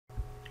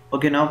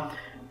Okay, now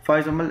for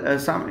example,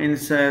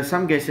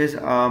 some cases,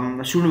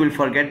 student will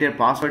forget their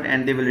password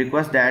and they will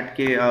request that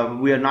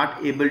we are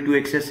not able to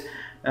access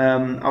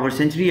our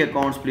Century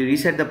accounts, please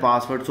reset the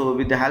password. So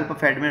with the help of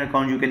admin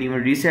account you can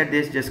even reset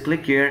this. Just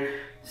click here,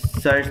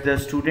 search the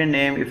student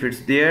name. If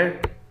it's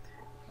there,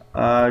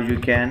 you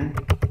can,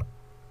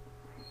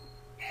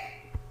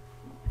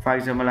 for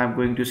example, I'm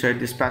going to search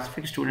the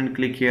specific student.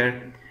 Click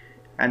here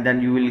and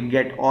then you will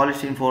get all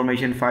its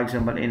information. For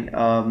example, in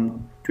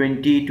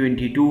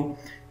 2022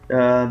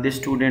 this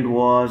student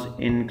was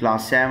in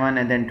class 7,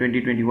 and then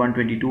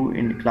 2021-22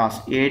 in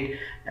class 8,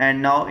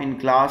 and now in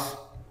class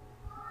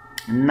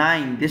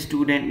 9 this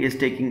student is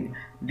taking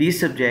these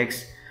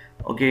subjects.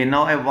 Okay,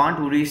 now I want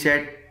to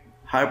reset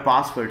her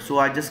password, so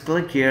I just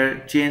click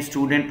here, change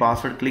student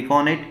password, click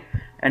on it,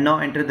 and now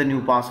enter the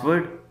new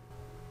password.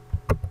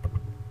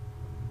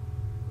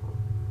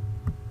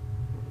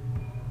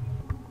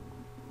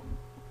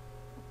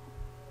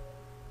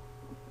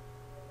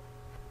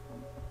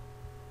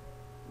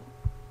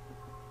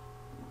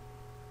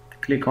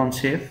 Click on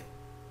save.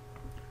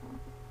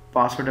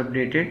 Password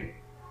updated.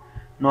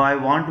 Now I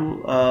want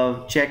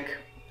to check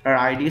her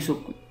ID,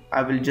 so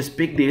I will just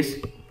pick this,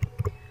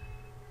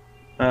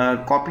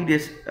 copy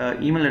this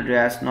email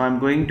address. Now I'm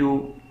going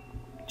to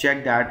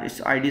check that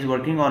its ID is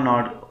working or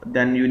not.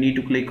 Then you need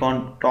to click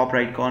on top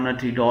right corner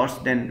three dots,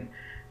 then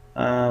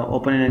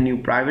open in a new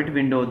private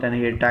window, then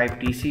here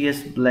type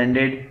TCS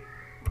blended,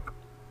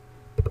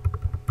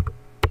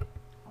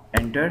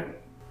 enter,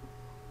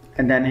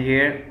 and then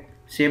here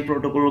same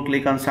protocol,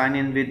 click on sign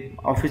in with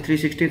Office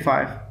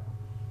 365,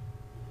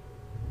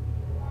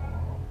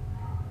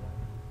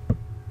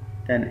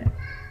 then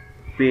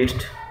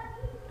paste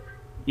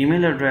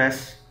email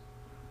address,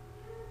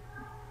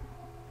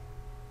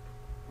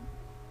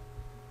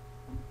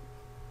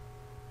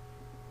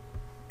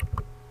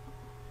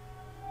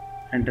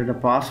 enter the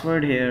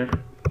password here,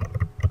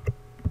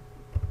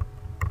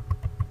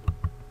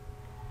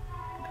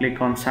 click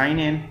on sign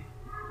in,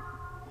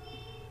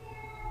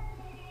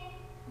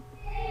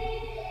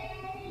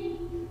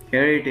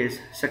 here it is,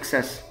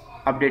 success,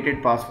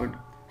 updated password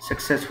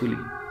successfully.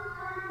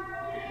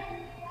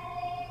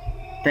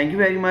 Thank you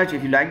very much.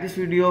 If you like this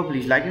video,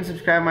 please like and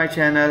subscribe my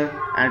channel,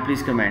 and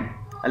please comment.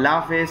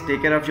 Allah Hafiz,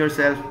 take care of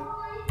yourself.